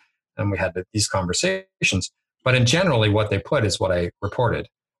sure. And we had these conversations. But in generally, what they put is what I reported.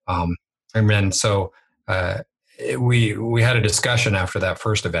 And then so we had a discussion after that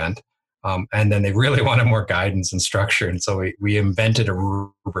first event. And then they really wanted more guidance and structure. And so we invented a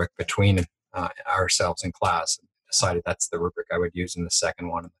rubric between ourselves in class and decided that's the rubric I would use in the second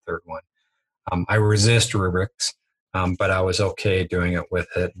one and the third one. I resist rubrics, but I was okay doing it with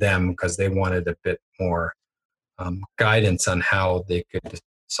them because they wanted a bit more guidance on how they could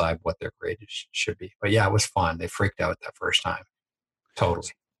decide what their grade should be. But yeah, it was fun. They freaked out that first time. Totally.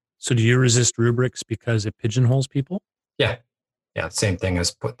 So do you resist rubrics because it pigeonholes people? Yeah. Yeah, same thing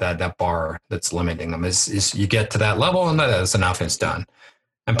as put that bar that's limiting them is you get to that level and that is enough and it's done.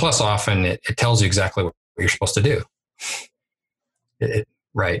 And plus often it tells you exactly what you're supposed to do.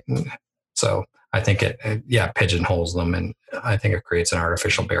 Right. So I think it pigeonholes them, and I think it creates an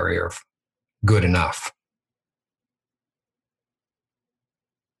artificial barrier of good enough.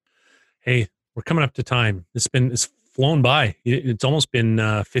 Hey, we're coming up to time. It's flown by. It's almost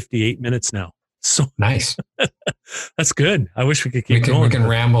been 58 minutes now. So nice. That's good. I wish we could keep going. We can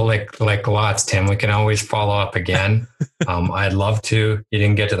ramble like lots, Tim. We can always follow up again. I'd love to. You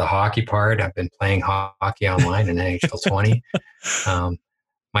didn't get to the hockey part. I've been playing hockey online in NHL 20.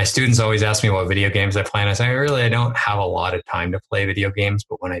 My students always ask me what video games I play, and I say, I don't have a lot of time to play video games,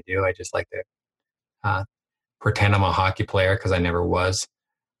 but when I do, I just like to pretend I'm a hockey player because I never was.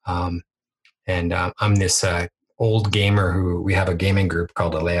 I'm this old gamer who we have a gaming group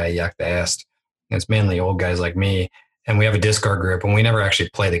called Alea Yakta Est. It's mainly old guys like me. And we have a Discord group, and we never actually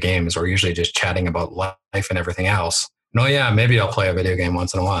play the games. We're usually just chatting about life and everything else. And maybe I'll play a video game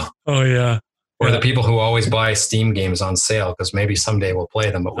once in a while. Oh, yeah. Or the people who always buy Steam games on sale because maybe someday we'll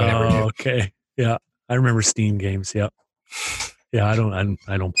play them, but we never do. Okay. Yeah. I remember Steam games. Yep. Yeah. I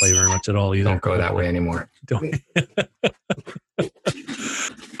don't play very much at all either. Don't go that way anymore. Don't.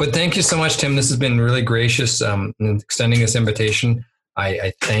 But thank you so much, Tim. This has been really gracious in extending this invitation.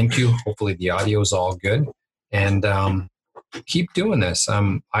 I thank you. Hopefully the audio is all good. And keep doing this.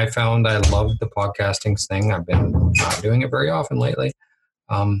 I found I love the podcasting thing. I've been not doing it very often lately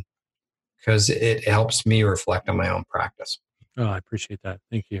because it helps me reflect on my own practice. Oh, I appreciate that.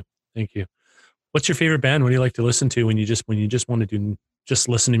 Thank you. What's your favorite band? What do you like to listen to when you just want to just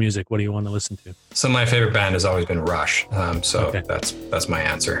listen to music? What do you want to listen to? So my favorite band has always been Rush. Okay. That's my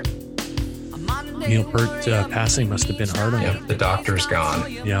answer. Neil Peart passing must have been hard on you. The doctor's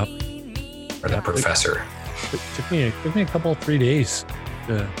gone. Yep. Or the professor. It took me a couple 3 days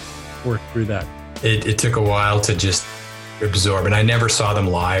to work through that. It took a while to just absorb, and I never saw them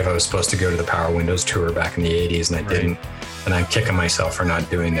live. I was supposed to go to the Power Windows tour back in the 80s, and I didn't. And I'm kicking myself for not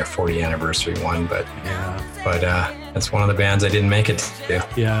doing their 40th anniversary one, but that's one of the bands I didn't make it to.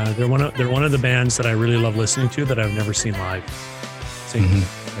 Yeah, they're one of the bands that I really love listening to that I've never seen live.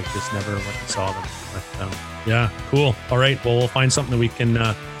 I just never went and saw them. But, yeah, cool. All right, well, we'll find something that we can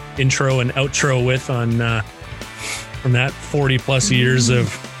intro and outro with on from that 40 plus years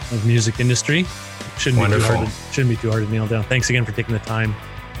of music industry. Shouldn't be too hard to nail down. Thanks again for taking the time.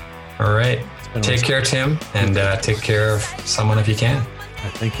 All right. Take care, Tim, and take care of someone if you can.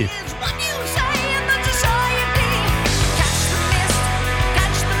 Thank you.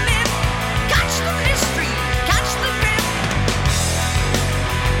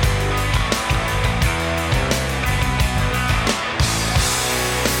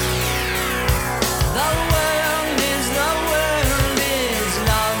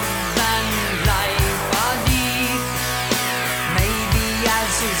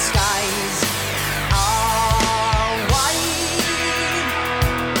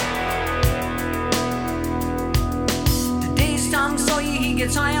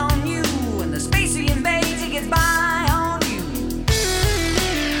 Gets high on you, and the space he invades, he gets by.